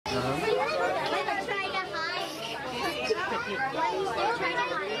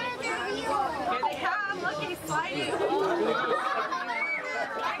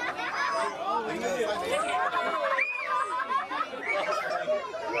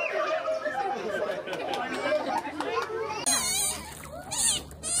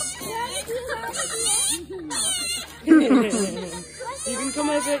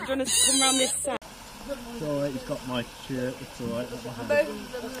want to come around this side? It's alright, he's got my shirt, it's alright.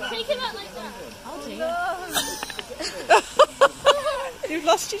 Take him out like that. Oh dear. You've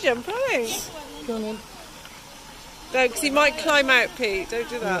lost your jumper, haven't you? Go on then. No, because he might climb out, Pete. Don't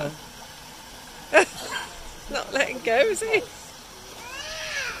do that. Yeah. Not letting go, is he?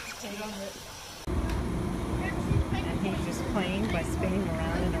 And he's just playing by spinning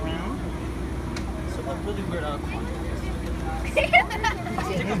around and around. So what really weird outcome? He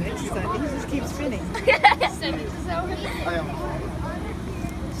just keeps spinning. Send it to Zoe.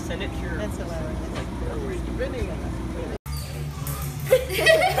 Send it to your... That's hilarious.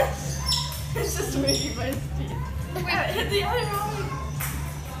 It's just making my teeth. Wait, hit the other one.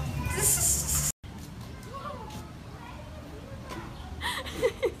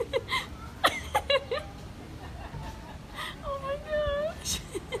 Oh my gosh.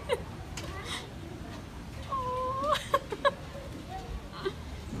 Oh.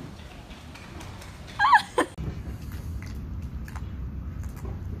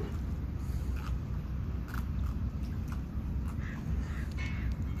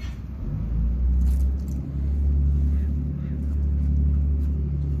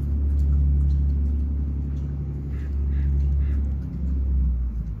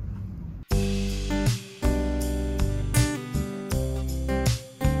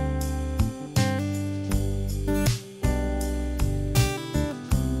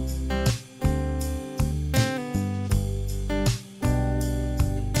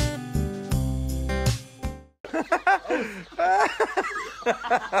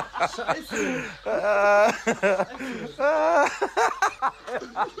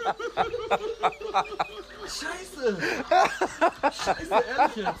 Scheiße! Scheiße,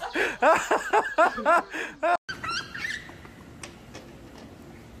 ehrlich jetzt!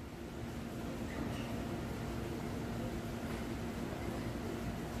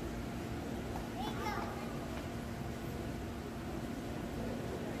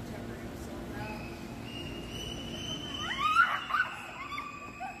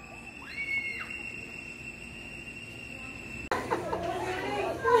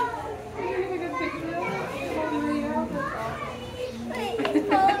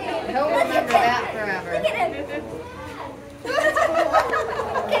 He'll remember that forever. Look at him.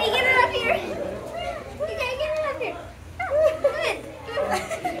 Can you get it up here? You can't get it up here.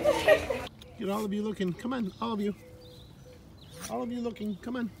 Get all of you looking. Come on, all of you. All of you looking.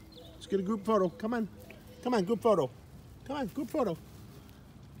 Come on. Let's get a group photo. Come on. Come on, group photo. Come on, group photo.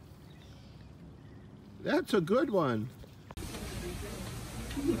 That's a good one.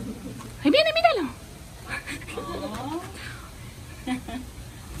 Ahí viene, míralo.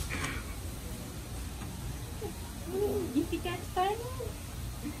 You think that's funny?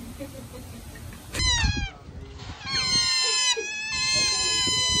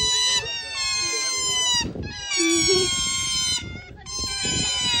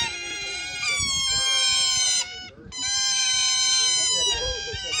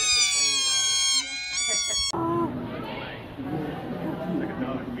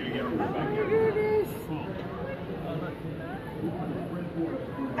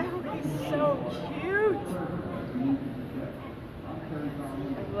 I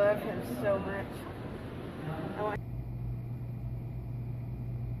love him so much.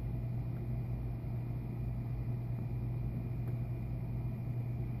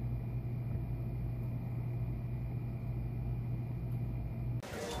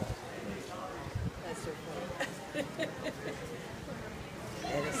 That's so funny.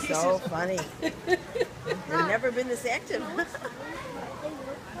 That is so funny. We've never been this active.